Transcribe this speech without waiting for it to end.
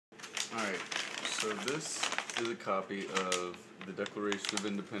Alright, so this is a copy of the Declaration of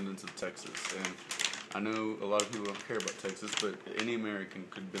Independence of Texas, and I know a lot of people don't care about Texas, but any American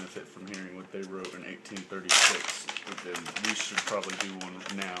could benefit from hearing what they wrote in 1836, and we should probably do one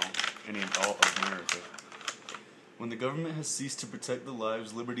now, all of America. When the government has ceased to protect the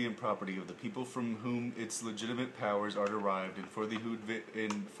lives, liberty, and property of the people from whom its legitimate powers are derived, and for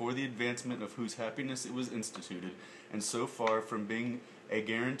the advancement of whose happiness it was instituted, and so far from being a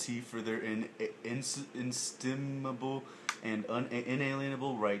guarantee for their inestimable and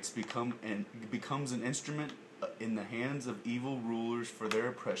inalienable rights, becomes an instrument in the hands of evil rulers for their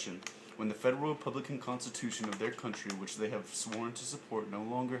oppression, when the federal republican constitution of their country, which they have sworn to support, no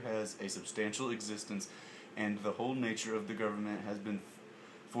longer has a substantial existence, and the whole nature of the government has been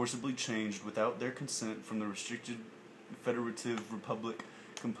forcibly changed without their consent from the restricted federative republic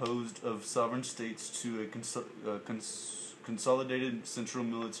composed of sovereign states to a consolidated central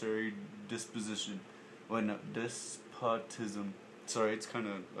military despotism. Sorry, it's kind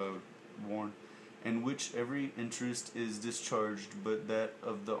of worn. In which every interest is discharged but that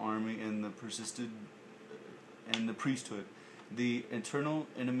of the army and the priesthood, the eternal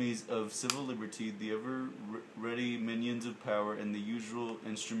enemies of civil liberty, the ever-ready minions of power, and the usual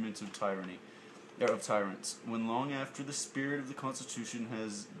instruments of tyrants. When long after the spirit of the Constitution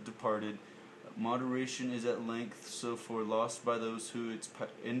has departed, moderation is at length so far lost by those who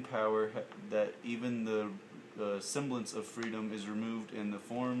in power that even the semblance of freedom is removed, and the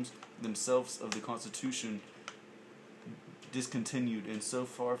forms themselves of the Constitution discontinued, and so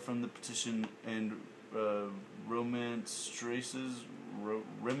far from the petition and remonstrances,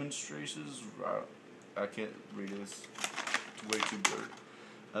 I can't read this, it's way too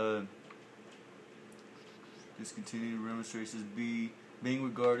blurred. Discontinued remonstrances being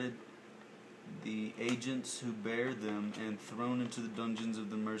regarded, the agents who bear them, and thrown into the dungeons of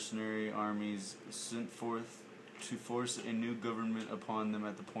the mercenary armies sent forth to force a new government upon them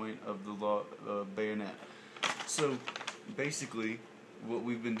at the point of the law bayonet. So, basically, what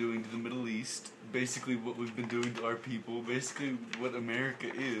we've been doing to the Middle East, basically what we've been doing to our people, basically what America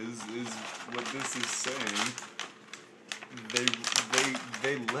is what this is saying.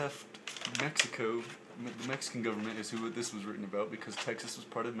 They left Mexico. The Mexican government is who this was written about, because Texas was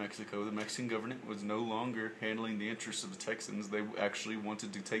part of Mexico. The Mexican government was no longer handling the interests of the Texans. They actually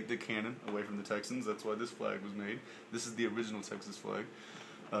wanted to take the cannon away from the Texans. That's why this flag was made. This is the original Texas flag.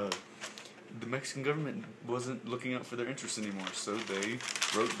 The Mexican government wasn't looking out for their interests anymore, so they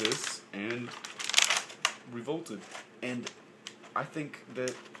wrote this and revolted. And I think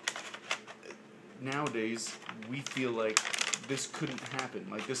that nowadays we feel like this couldn't happen.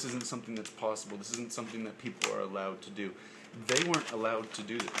 Like, this isn't something that's possible. This isn't something that people are allowed to do. They weren't allowed to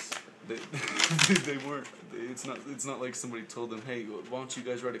do this. They weren't. It's not like somebody told them, hey, why don't you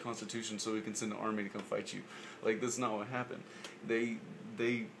guys write a constitution so we can send an army to come fight you. Like, that's not what happened. They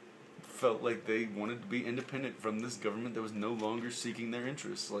felt like they wanted to be independent from this government that was no longer seeking their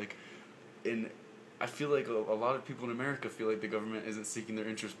interests. Like, and I feel like a lot of people in America feel like the government isn't seeking their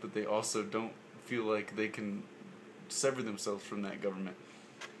interests, but they also don't feel like they can sever themselves from that government.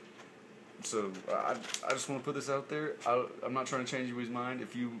 So I just want to put this out there. I'm not trying to change anybody's mind.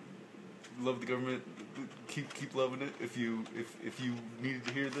 If you love the government, keep loving it. If you needed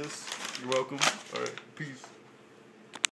to hear this, you're welcome. All right, peace.